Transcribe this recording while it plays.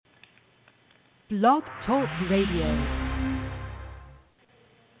Blog Talk Radio.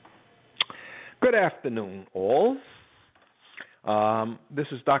 Good afternoon, all. This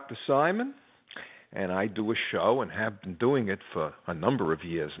is Dr. Simon, and I do a show and have been doing it for a number of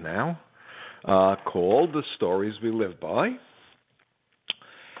years now called The Stories We Live By.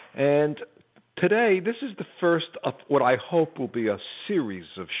 And today, this is the first of what I hope will be a series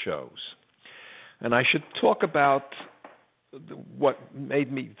of shows. And I should talk about what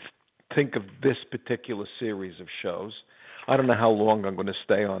made me think of this particular series of shows. I don't know how long I'm going to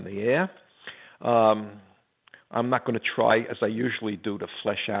stay on the air. I'm not going to try, as I usually do, to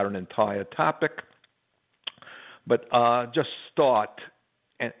flesh out an entire topic, but just start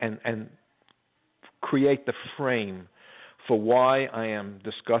and create the frame for why I am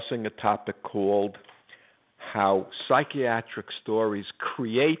discussing a topic called How Psychiatric Stories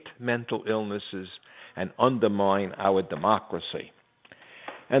Create Mental Illnesses and Undermine Our Democracy.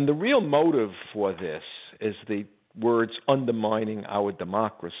 And the real motive for this is the words undermining our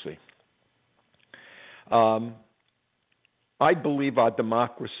democracy. I believe our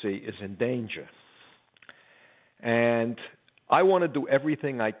democracy is in danger. And I want to do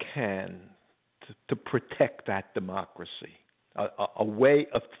everything I can to protect that democracy, a way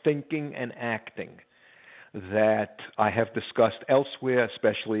of thinking and acting that I have discussed elsewhere,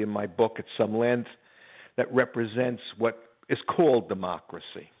 especially in my book at some length, that represents what is called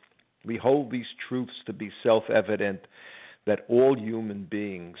democracy. We hold these truths to be self-evident, that all human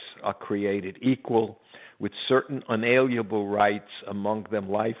beings are created equal with certain unalienable rights, among them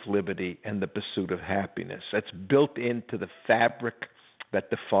life, liberty, and the pursuit of happiness. That's built into the fabric that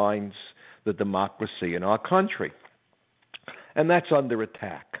defines the democracy in our country. And that's under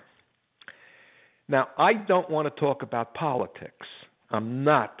attack. Now, I don't want to talk about politics. I'm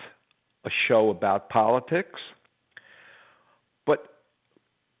not a show about politics. But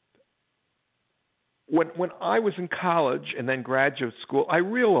when I was in college and then graduate school, I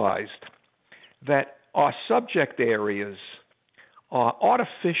realized that our subject areas are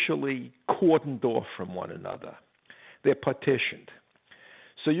artificially cordoned off from one another. They're partitioned.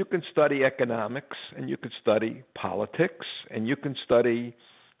 So you can study economics, and you can study politics, and you can study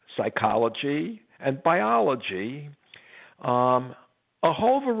psychology and biology, a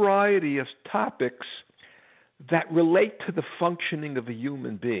whole variety of topics that relate to the functioning of a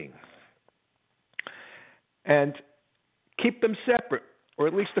human being, and keep them separate, or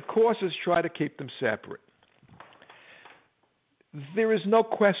at least the courses try to keep them separate. There is no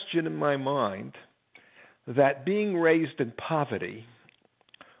question in my mind that being raised in poverty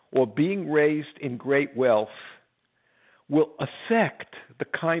or being raised in great wealth will affect the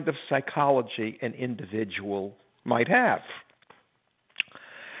kind of psychology an individual might have.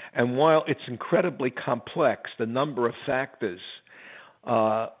 And while it's incredibly complex, the number of factors,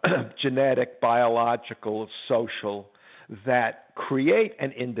 genetic, biological, social, that create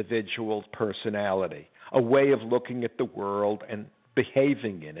an individual's personality, a way of looking at the world and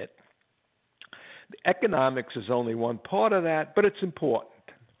behaving in it. Economics is only one part of that, but it's important.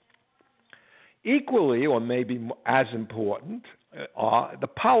 Equally, or maybe as important, are the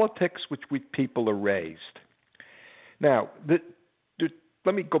politics which people are raised. Now,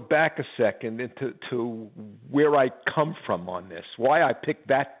 let me go back a second to where I come from on this, why I picked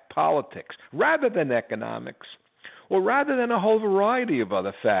that politics rather than economics, or rather than a whole variety of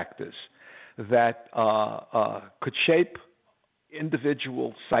other factors that could shape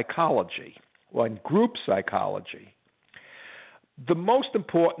individual psychology or group psychology. The most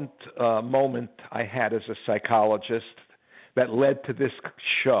important moment I had as a psychologist that led to this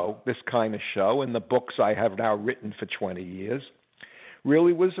kind of show, and the books I have now written for 20 years,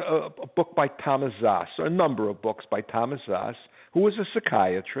 really was a book by Thomas Szasz, or a number of books by Thomas Szasz, who was a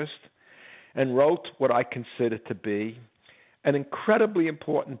psychiatrist and wrote what I consider to be an incredibly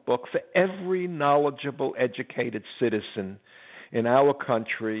important book for every knowledgeable, educated citizen in our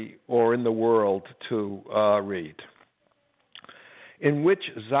country or in the world to read, in which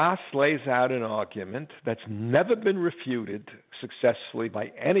Szasz lays out an argument that's never been refuted successfully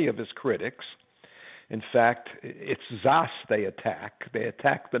by any of his critics. In fact, it's Szasz they attack. They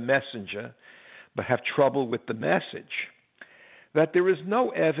attack the messenger, but have trouble with the message. That there is no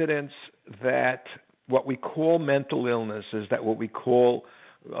evidence that what we call mental illnesses, that what we call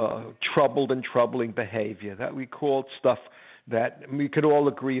troubled and troubling behavior, that we call stuff that we could all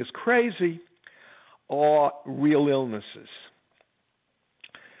agree is crazy, are real illnesses.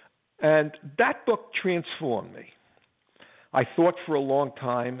 And that book transformed me. I thought for a long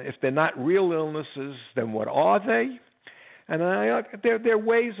time, if they're not real illnesses, then what are they? And there are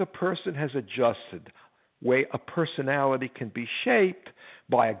ways a person has adjusted way a personality can be shaped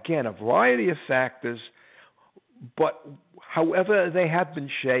by, again, a variety of factors, but however they have been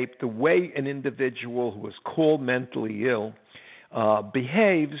shaped, the way an individual who is called mentally ill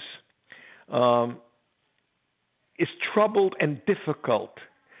behaves is troubled and difficult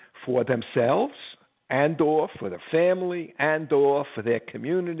for themselves and or for their family and or for their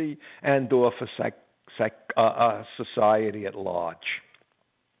community and or for society at large.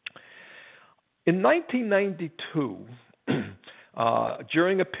 In 1992,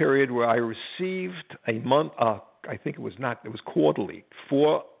 during a period where I received a month, I think it was quarterly,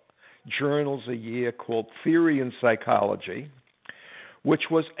 4 journals a year called Theory in Psychology, which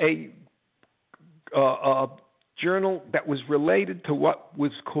was a journal that was related to what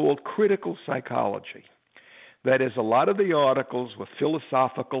was called critical psychology. That is, a lot of the articles were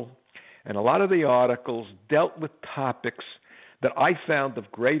philosophical, and a lot of the articles dealt with topics that I found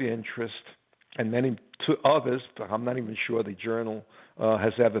of great interest, and many to others. I'm not even sure the journal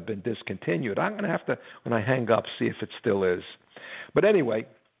has ever been discontinued. I'm going to have to, when I hang up, see if it still is. But anyway,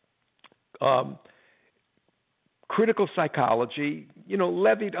 critical psychology,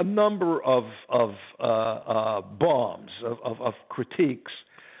 levied a number of bombs, of critiques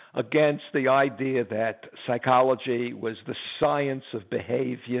against the idea that psychology was the science of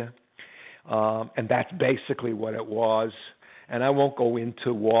behavior, and that's basically what it was. And I won't go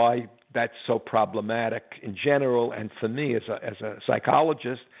into why that's so problematic in general, and for me as a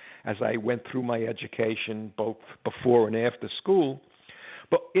psychologist, as I went through my education both before and after school.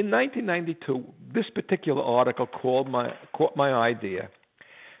 But in 1992, this particular article caught my idea,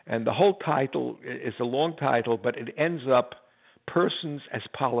 and the whole title is a long title, but it ends up Persons as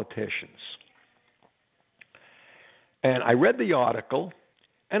Politicians. And I read the article,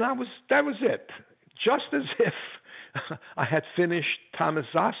 and that was it. Just as if I had finished Thomas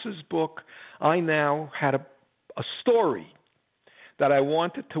Zass's book, I now had a story that I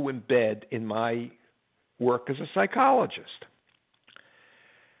wanted to embed in my work as a psychologist.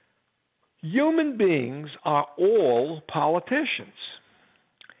 Human beings are all politicians,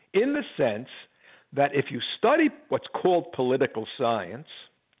 in the sense that if you study what's called political science,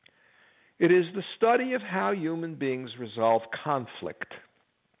 it is the study of how human beings resolve conflict.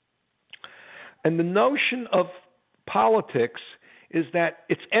 And the notion of politics is that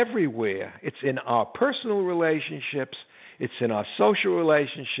it's everywhere. It's in our personal relationships. It's in our social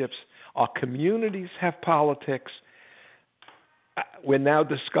relationships. Our communities have politics. We're now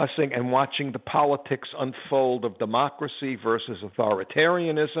discussing and watching the politics unfold of democracy versus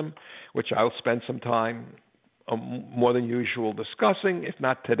authoritarianism, which I'll spend some time more than usual discussing, if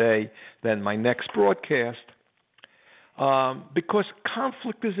not today, then my next broadcast, because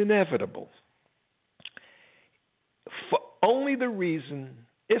conflict is inevitable. For only the reason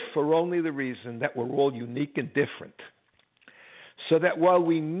that we're all unique and different, so that while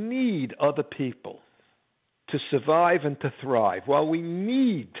we need other people to survive and to thrive, while we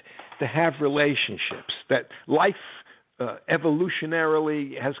need to have relationships, that life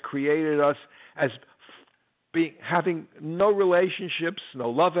evolutionarily has created us as having no relationships, no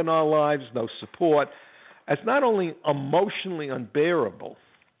love in our lives, no support, as not only emotionally unbearable.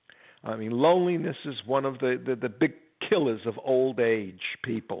 I mean, loneliness is one of the big killers of old age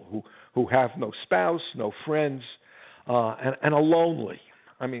people who have no spouse, no friends, and are lonely.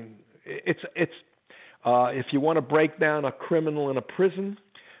 I mean, it's if you want to break down a criminal in a prison,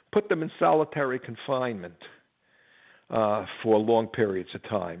 put them in solitary confinement for long periods of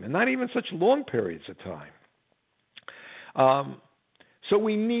time, and not even such long periods of time. So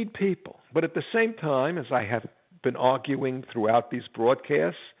we need people. But at the same time, as I have been arguing throughout these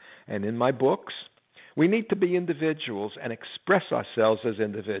broadcasts and in my books, we need to be individuals and express ourselves as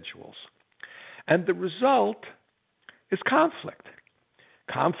individuals. And the result is conflict.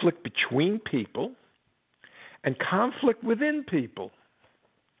 Conflict between people and conflict within people.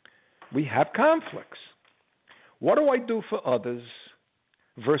 We have conflicts. What do I do for others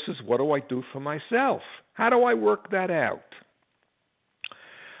versus what do I do for myself? How do I work that out?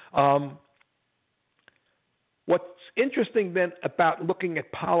 What's interesting then about looking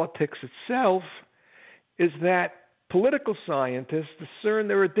at politics itself is that political scientists discern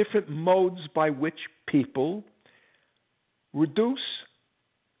there are different modes by which people reduce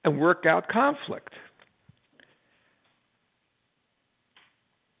and work out conflict.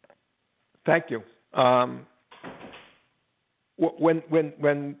 Thank you.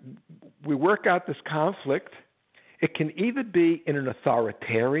 When we work out this conflict, it can either be in an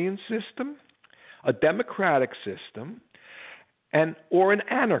authoritarian system, a democratic system, or an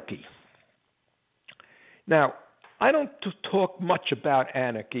anarchy. Now, I don't talk much about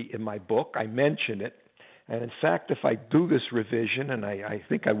anarchy in my book. I mention it And in fact, if I do this revision, and I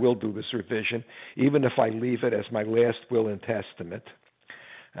think I will do this revision, even if I leave it as my last will and testament,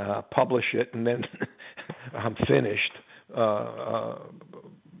 publish it, and then I'm finished.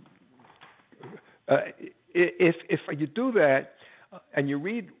 If you do that, and you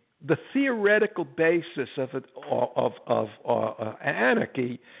read the theoretical basis of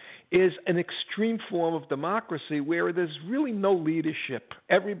anarchy, is an extreme form of democracy where there's really no leadership.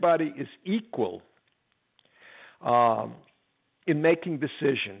 Everybody is equal in making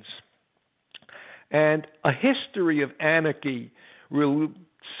decisions. And a history of anarchy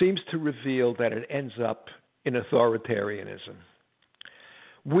seems to reveal that it ends up in authoritarianism.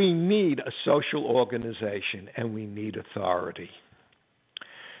 We need a social organization, and we need authority.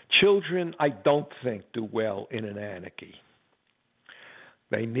 Children, I don't think, do well in an anarchy.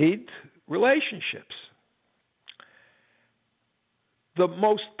 They need relationships. The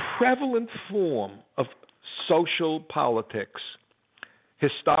most prevalent form of social politics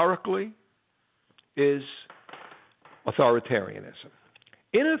historically is authoritarianism.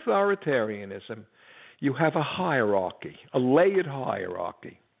 In authoritarianism, you have a hierarchy, a layered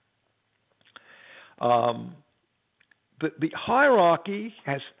hierarchy. The hierarchy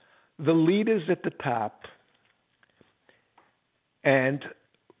has the leaders at the top and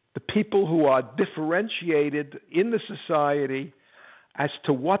the people who are differentiated in the society as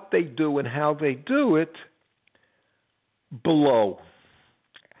to what they do and how they do it below.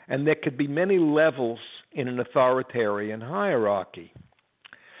 And there could be many levels in an authoritarian hierarchy.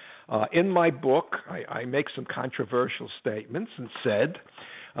 In my book, I make some controversial statements and said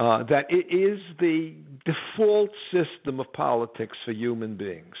that it is the default system of politics for human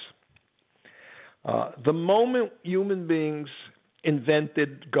beings. The moment human beings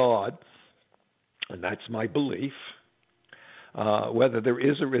invented God, and that's my belief, whether there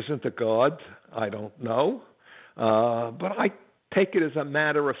is or isn't a God, I don't know, but I take it as a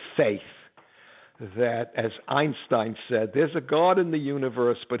matter of faith that, as Einstein said, there's a God in the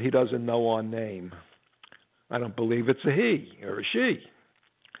universe, but he doesn't know our name. I don't believe it's a he or a she.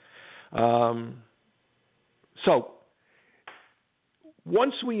 So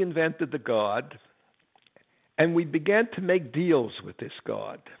once we invented the God and we began to make deals with this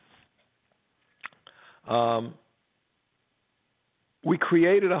God, we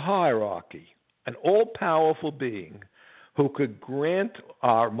created a hierarchy, an all-powerful being who could grant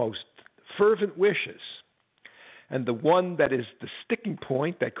our most fervent wishes. And the one that is the sticking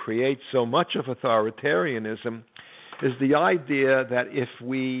point that creates so much of authoritarianism is the idea that if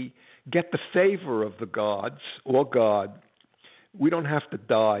we get the favor of the gods or God, we don't have to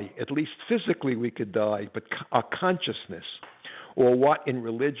die. At least physically we could die, but our consciousness, or what in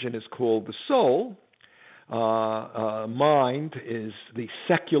religion is called the soul, mind is the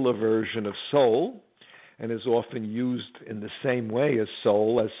secular version of soul, and is often used in the same way as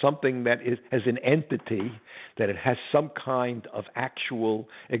soul, as something that is as an entity, that it has some kind of actual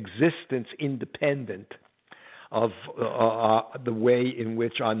existence independent of the way in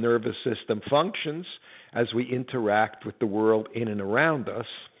which our nervous system functions as we interact with the world in and around us.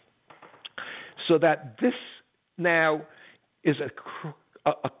 So that this now is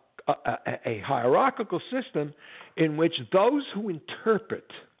a hierarchical system in which those who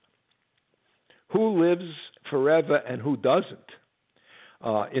interpret who lives forever and who doesn't.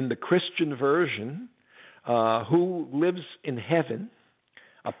 In the Christian version, who lives in heaven,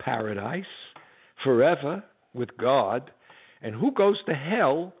 a paradise, forever with God, and who goes to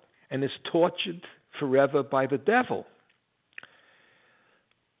hell and is tortured forever by the devil.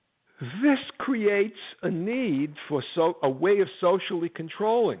 This creates a need for a way of socially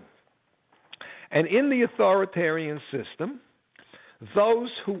controlling. And in the authoritarian system, those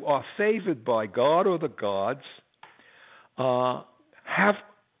who are favored by God or the gods have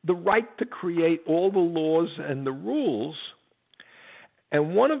the right to create all the laws and the rules.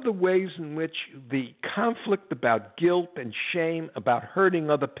 And one of the ways in which the conflict about guilt and shame about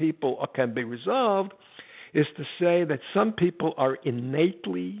hurting other people can be resolved is to say that some people are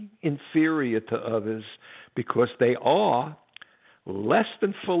innately inferior to others because they are less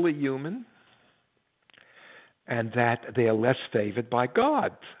than fully human, and that they are less favored by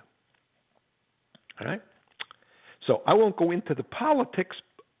God. All right? So I won't go into the politics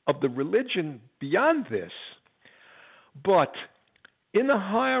of the religion beyond this, but in the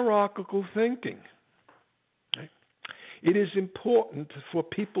hierarchical thinking, right, it is important for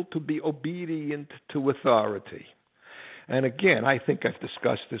people to be obedient to authority. And again, I think I've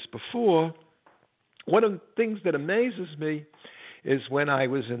discussed this before. One of the things that amazes me is when I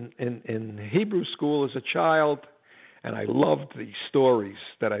was in Hebrew school as a child, And I loved the stories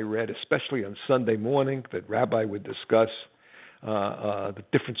that I read, especially on Sunday morning, that Rabbi would discuss the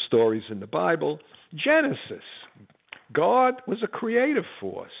different stories in the Bible. Genesis. God was a creative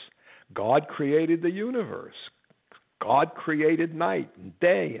force. God created the universe. God created night and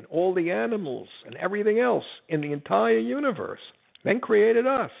day and all the animals and everything else in the entire universe. Then created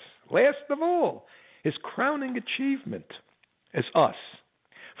us. Last of all, his crowning achievement is us.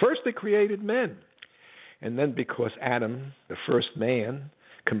 First, he created men. And then because Adam, the first man,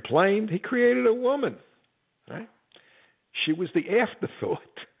 complained, he created a woman. Right? She was the afterthought.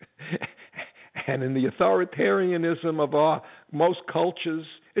 And in the authoritarianism of most cultures,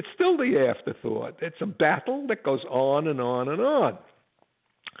 it's still the afterthought. It's a battle that goes on and on and on.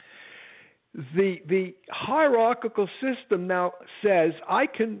 The hierarchical system now says, I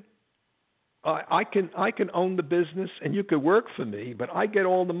can own the business and you could work for me, but I get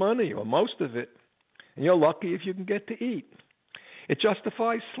all the money or most of it, and you're lucky if you can get to eat. It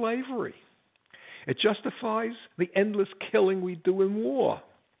justifies slavery. It justifies the endless killing we do in war.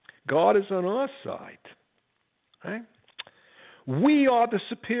 God is on our side. Right? We are the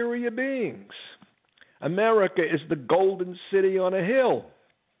superior beings. America is the golden city on a hill.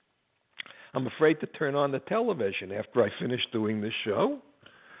 I'm afraid to turn on the television after I finish doing this show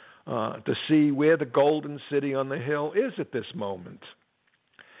to see where the golden city on the hill is at this moment.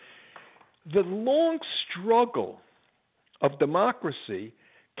 The long struggle of democracy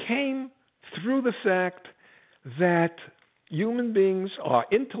came through the fact that human beings are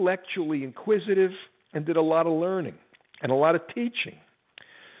intellectually inquisitive and did a lot of learning and a lot of teaching.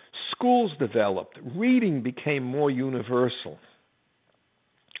 Schools developed. Reading became more universal.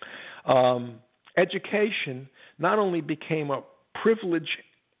 Education not only became a privilege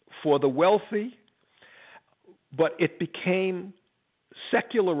for the wealthy, but it became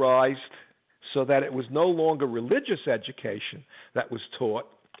secularized so that it was no longer religious education that was taught,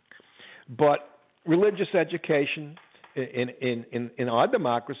 but religious education in our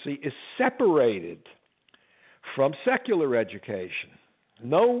democracy is separated from secular education.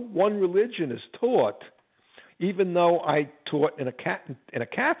 No one religion is taught, even though I taught in a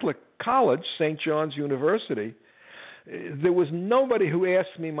Catholic college, St. John's University. There was nobody who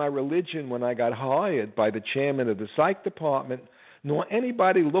asked me my religion when I got hired by the chairman of the psych department, nor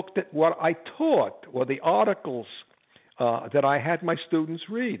anybody looked at what I taught or the articles that I had my students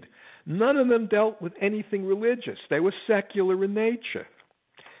read. None of them dealt with anything religious. They were secular in nature.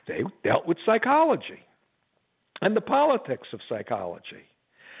 They dealt with psychology and the politics of psychology.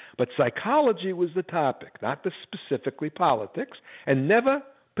 But psychology was the topic, not specifically politics, and never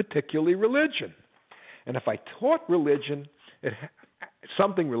particularly religion. And if I taught religion,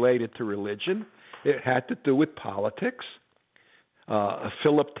 something related to religion, it had to do with politics.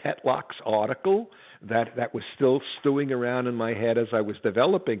 Philip Tetlock's article that was still stewing around in my head as I was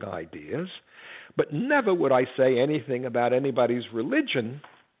developing ideas, but never would I say anything about anybody's religion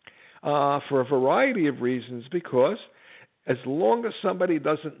for a variety of reasons, because as long as somebody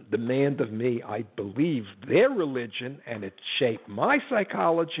doesn't demand of me I believe their religion and it shaped my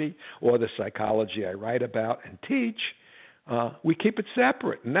psychology or the psychology I write about and teach, we keep it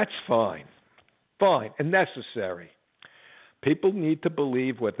separate, and that's fine and necessary. People need to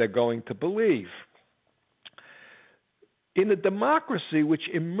believe what they're going to believe. In a democracy which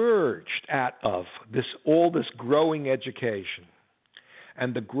emerged out of all this growing education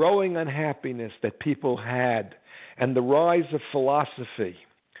and the growing unhappiness that people had and the rise of philosophy,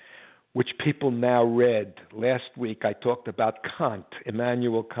 which people now read. Last week I talked about Kant,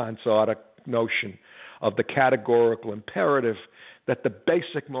 Immanuel Kant's notion of the categorical imperative, that the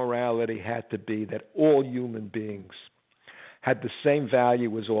basic morality had to be that all human beings had the same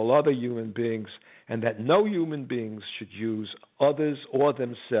value as all other human beings, and that no human beings should use others or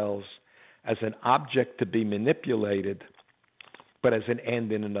themselves as an object to be manipulated, but as an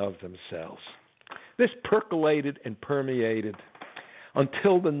end in and of themselves. This percolated and permeated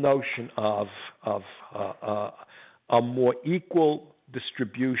until the notion of a more equal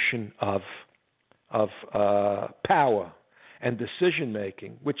distribution of power and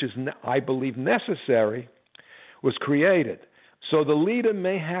decision-making, which is, I believe, necessary, was created. So the leader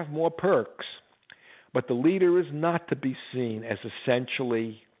may have more perks, but the leader is not to be seen as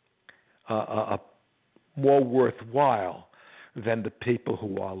essentially more worthwhile than the people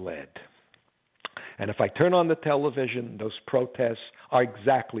who are led. And if I turn on the television, those protests are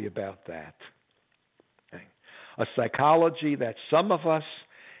exactly about that. Okay. A psychology that some of us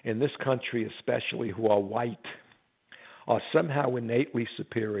in this country, especially who are white, are somehow innately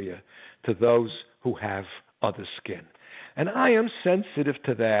superior to those who have other skin. And I am sensitive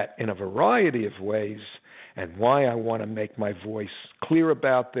to that in a variety of ways, And why I want to make my voice clear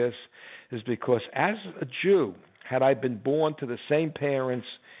about this is because as a Jew, had I been born to the same parents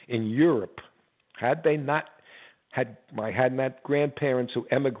in Europe, had I had not grandparents who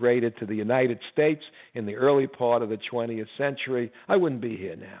emigrated to the United States in the early part of the 20th century, I wouldn't be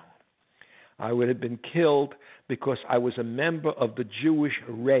here now. I would have been killed because I was a member of the Jewish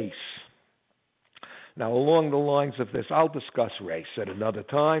race. Now, along the lines of this, I'll discuss race at another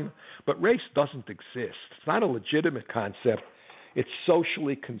time, but race doesn't exist. It's not a legitimate concept. It's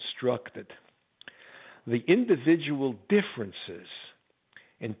socially constructed. The individual differences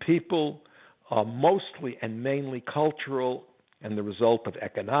in people are mostly and mainly cultural and the result of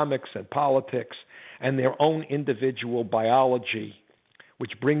economics and politics and their own individual biology,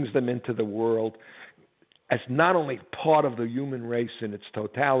 which brings them into the world as not only part of the human race in its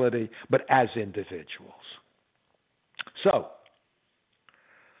totality, but as individuals. So,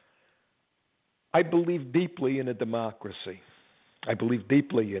 I believe deeply in a democracy. I believe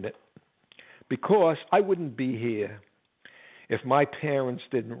deeply in it because I wouldn't be here if my parents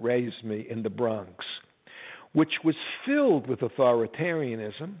didn't raise me in the Bronx, which was filled with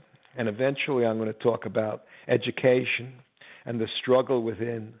authoritarianism, and eventually I'm going to talk about education and the struggle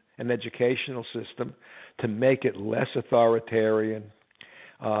within an educational system to make it less authoritarian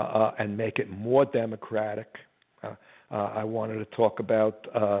and make it more democratic. I wanted to talk about,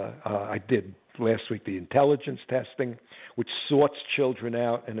 I did last week, the intelligence testing, which sorts children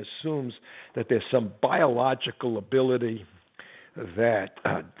out and assumes that there's some biological ability or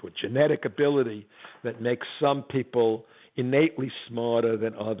genetic ability that makes some people innately smarter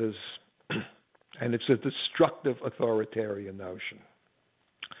than others. And it's a destructive authoritarian notion.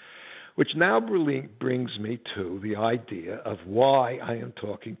 Which now really brings me to the idea of why I am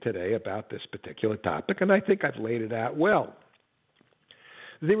talking today about this particular topic, and I think I've laid it out well.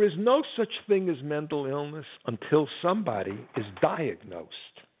 There is no such thing as mental illness until somebody is diagnosed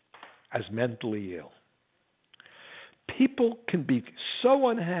as mentally ill. People can be so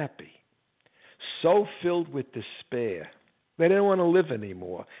unhappy, so filled with despair, they don't want to live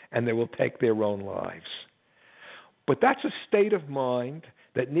anymore, and they will take their own lives. But that's a state of mind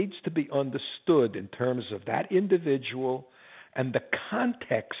that needs to be understood in terms of that individual and the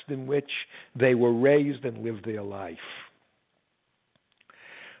context in which they were raised and lived their life.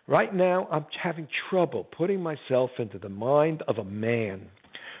 Right now, I'm having trouble putting myself into the mind of a man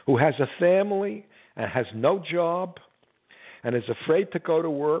who has a family and has no job and is afraid to go to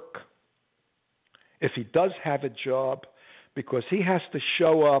work, if he does have a job, because he has to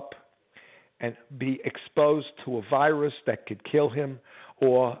show up and be exposed to a virus that could kill him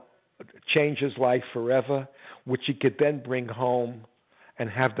or change his life forever, which he could then bring home and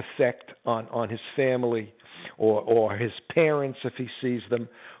have the effect on his family or his parents if he sees them,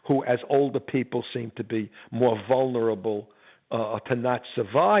 who as older people seem to be more vulnerable to not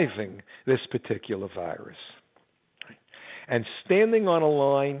surviving this particular virus. And standing on a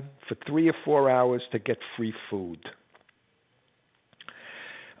line for 3 or 4 hours to get free food.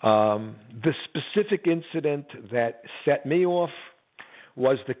 The specific incident that set me off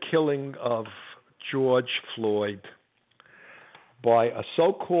was the killing of George Floyd by a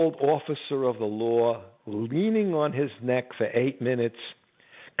so-called officer of the law leaning on his neck for 8 minutes,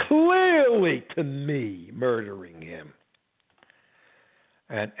 clearly to me murdering him.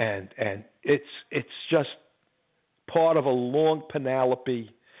 And it's just part of a long panoply,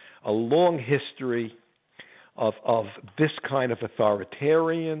 a long history of this kind of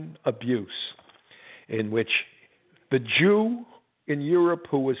authoritarian abuse in which the Jew in Europe,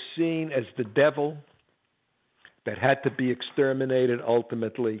 who was seen as the devil that had to be exterminated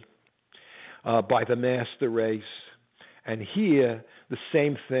ultimately by the master race, and here the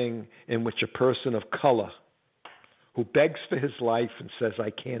same thing in which a person of color who begs for his life and says, I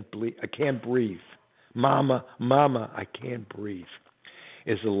can't breathe. Mama, I can't breathe,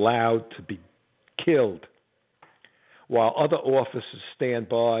 is allowed to be killed while other officers stand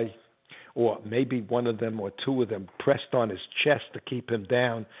by, or maybe one of them or two of them pressed on his chest to keep him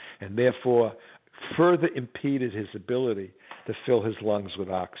down and therefore further impeded his ability to fill his lungs with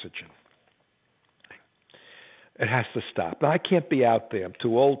oxygen. It has to stop. Now, I can't be out there. I'm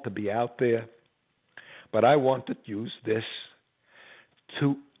too old to be out there. But I want to use this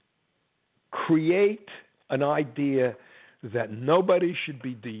to create an idea that nobody should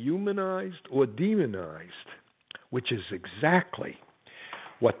be dehumanized or demonized, which is exactly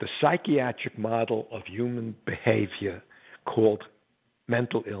what the psychiatric model of human behavior called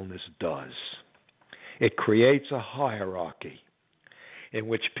mental illness does. It creates a hierarchy in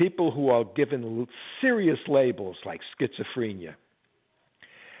which people who are given serious labels like schizophrenia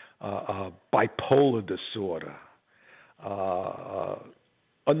bipolar disorder,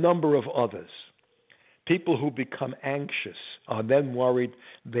 a number of others. People who become anxious are then worried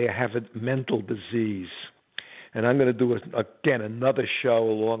they have a mental disease. And I'm going to do, again, another show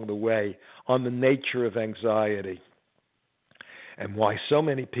along the way on the nature of anxiety and why so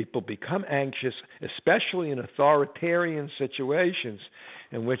many people become anxious, especially in authoritarian situations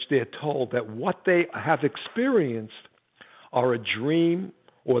in which they're told that what they have experienced are a dream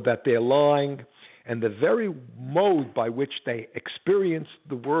or that they're lying, and the very mode by which they experience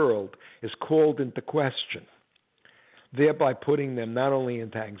the world is called into question, thereby putting them not only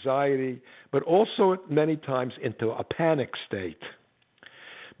into anxiety, but also many times into a panic state.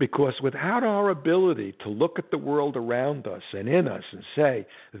 Because without our ability to look at the world around us and in us and say,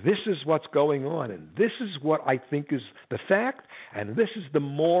 this is what's going on, and this is what I think is the fact, and this is the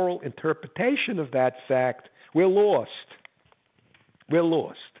moral interpretation of that fact, we're lost. We're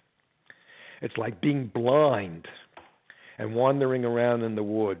lost. It's like being blind and wandering around in the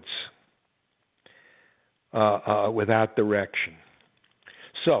woods without direction.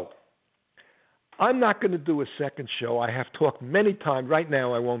 So, I'm not going to do a second show. I have talked many times. Right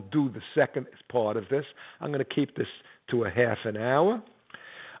now, I won't do the second part of this. I'm going to keep this to a half an hour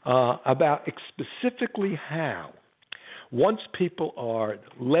about specifically how, once people are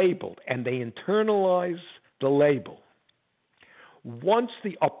labeled and they internalize the label, once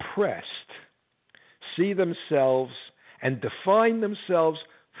the oppressed see themselves and define themselves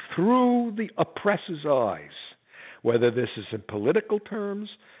through the oppressor's eyes, whether this is in political terms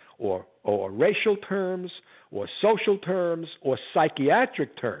or racial terms or social terms or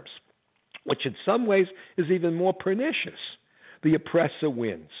psychiatric terms, which in some ways is even more pernicious, the oppressor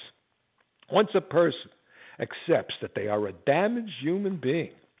wins. Once a person accepts that they are a damaged human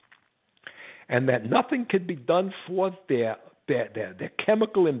being and that nothing can be done for their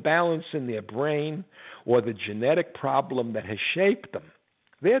chemical imbalance in their brain or the genetic problem that has shaped them,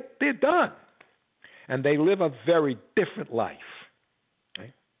 they're done. And they live a very different life.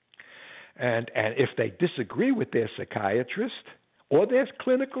 Okay? And if they disagree with their psychiatrist or their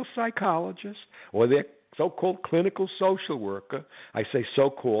clinical psychologist or their so-called clinical social worker, I say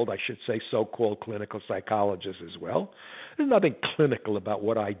so-called, I should say so-called clinical psychologist as well. There's nothing clinical about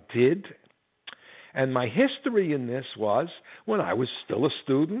what I did. And my history in this was, when I was still a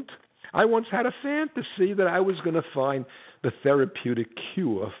student, I once had a fantasy that I was going to find the therapeutic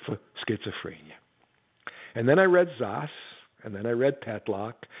cure for schizophrenia. And then I read Zass, and then I read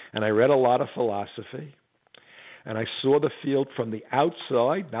Petlock, and I read a lot of philosophy. And I saw the field from the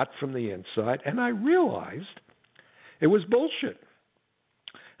outside, not from the inside, and I realized it was bullshit.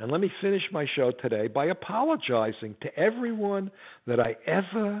 And let me finish my show today by apologizing to everyone that I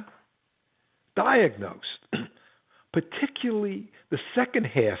ever diagnosed, particularly the second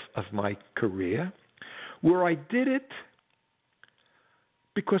half of my career, where I did it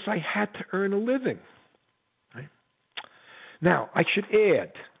because I had to earn a living. Right? Now, I should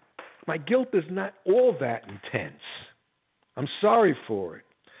add, my guilt is not all that intense. I'm sorry for it,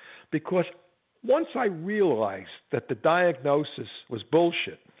 because once I realized that the diagnosis was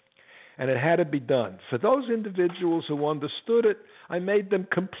bullshit and it had to be done, for those individuals who understood it, I made them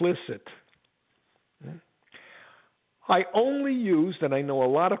complicit. I only used, and I know a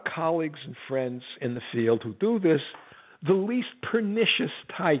lot of colleagues and friends in the field who do this, the least pernicious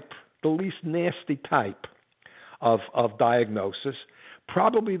type, the least nasty type of diagnosis.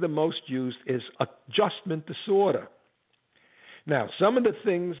 Probably the most used is adjustment disorder. Now, some of the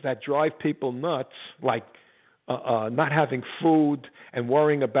things that drive people nuts, like not having food and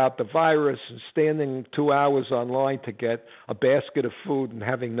worrying about the virus and standing 2 hours online to get a basket of food and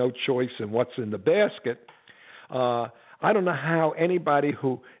having no choice in what's in the basket, I don't know how anybody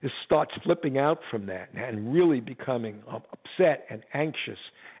who starts flipping out from that and really becoming upset and anxious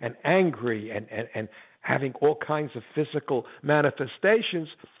and angry and having all kinds of physical manifestations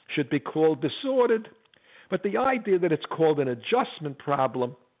should be called disordered. But the idea that it's called an adjustment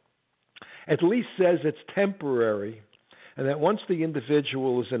problem at least says it's temporary, and that once the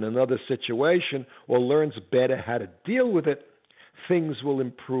individual is in another situation or learns better how to deal with it, things will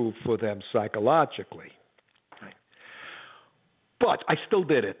improve for them psychologically. Right? But I still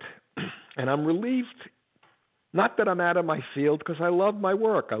did it, and I'm relieved, not that I'm out of my field, because I love my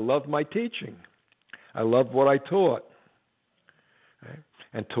work. I love my teaching. I love what I taught. Right?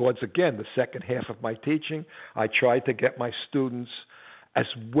 And towards, again, the second half of my teaching, I tried to get my students as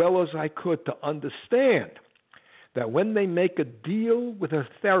well as I could to understand that when they make a deal with a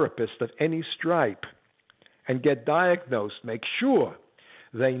therapist of any stripe and get diagnosed, make sure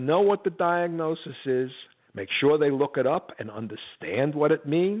they know what the diagnosis is, Make sure they look it up and understand what it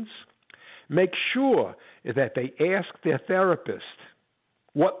means. Make sure that they ask their therapist,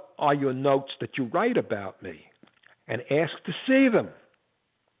 what are your notes that you write about me? And ask to see them.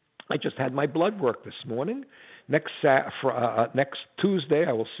 I just had my blood work this morning. Next Tuesday,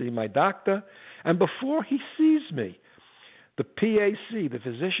 I will see my doctor. And before he sees me, the PAC, the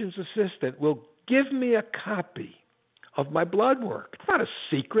physician's assistant, will give me a copy of my blood work. It's not a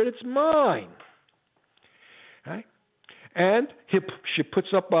secret. It's mine. Right? And she puts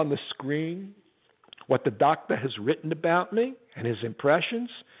up on the screen what the doctor has written about me and his impressions,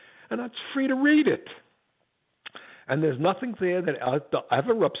 and it's free to read it. And there's nothing there that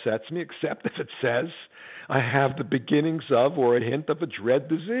ever upsets me except if it says I have the beginnings of or a hint of a dread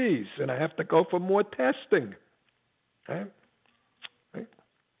disease, and I have to go for more testing. Right? Right?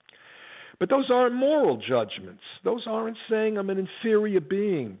 But those aren't moral judgments. Those aren't saying I'm an inferior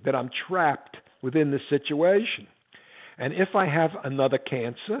being, that I'm trapped within the situation. And if I have another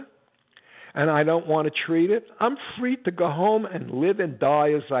cancer and I don't want to treat it, I'm free to go home and live and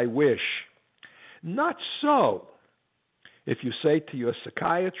die as I wish. Not so if you say to your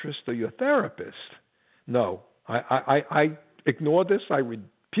psychiatrist or your therapist, no, I ignore this, I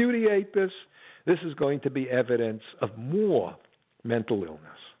repudiate this, this is going to be evidence of more mental illness.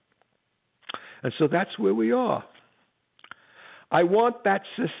 And so that's where we are. I want that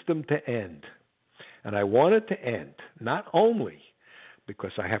system to end. And I want it to end not only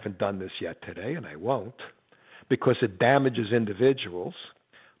because I haven't done this yet today, and I won't, because it damages individuals,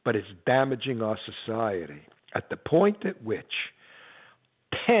 but it's damaging our society at the point at which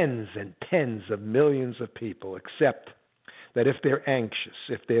tens and tens of millions of people accept that if they're anxious,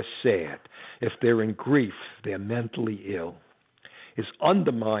 if they're sad, if they're in grief, they're mentally ill, is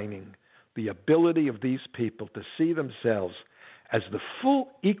undermining the ability of these people to see themselves as the full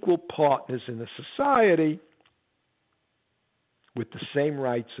equal partners in the society with the same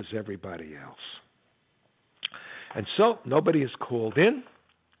rights as everybody else. And so nobody has called in.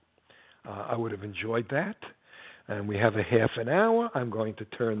 I would have enjoyed that. And we have a half an hour. I'm going to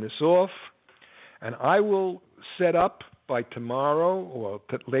turn this off. And I will set up by tomorrow or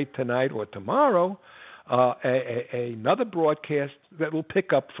late tonight or tomorrow another broadcast that will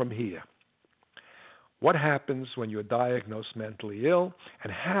pick up from here. What happens when you're diagnosed mentally ill,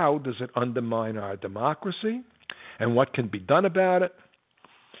 and how does it undermine our democracy, and what can be done about it,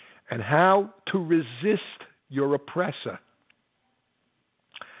 and how to resist your oppressor,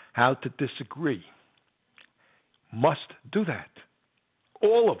 how to disagree. Must do that.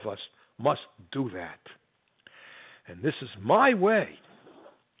 All of us must do that. And this is my way,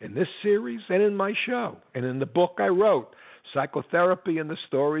 in this series and in my show, and in the book I wrote, Psychotherapy and the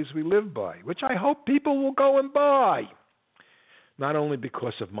Stories We Live By, which I hope people will go and buy. Not only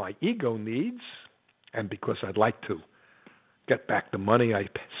because of my ego needs and because I'd like to get back the money I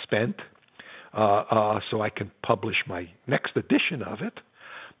spent so I can publish my next edition of it,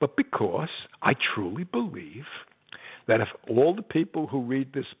 but because I truly believe that if all the people who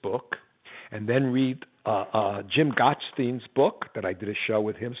read this book and then read Jim Gottstein's book that I did a show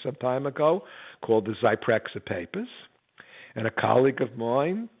with him some time ago called The Zyprexa Papers, and a colleague of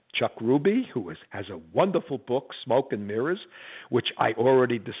mine, Chuck Ruby, who has a wonderful book, Smoke and Mirrors, which I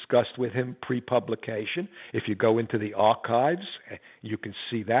already discussed with him pre-publication. If you go into the archives, you can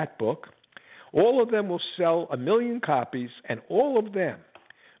see that book. All of them will sell 1 million copies, and all of them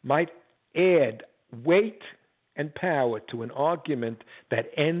might add weight and power to an argument that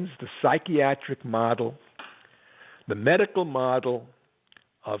ends the psychiatric model, the medical model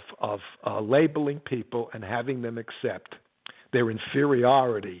of labeling people and having them accept their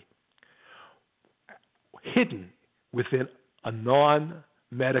inferiority hidden within a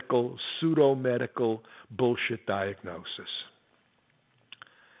non-medical, pseudo-medical bullshit diagnosis.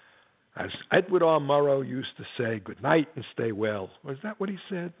 As Edward R. Murrow used to say, good night and stay well. Or is that what he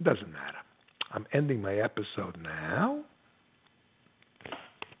said? Doesn't matter. I'm ending my episode now.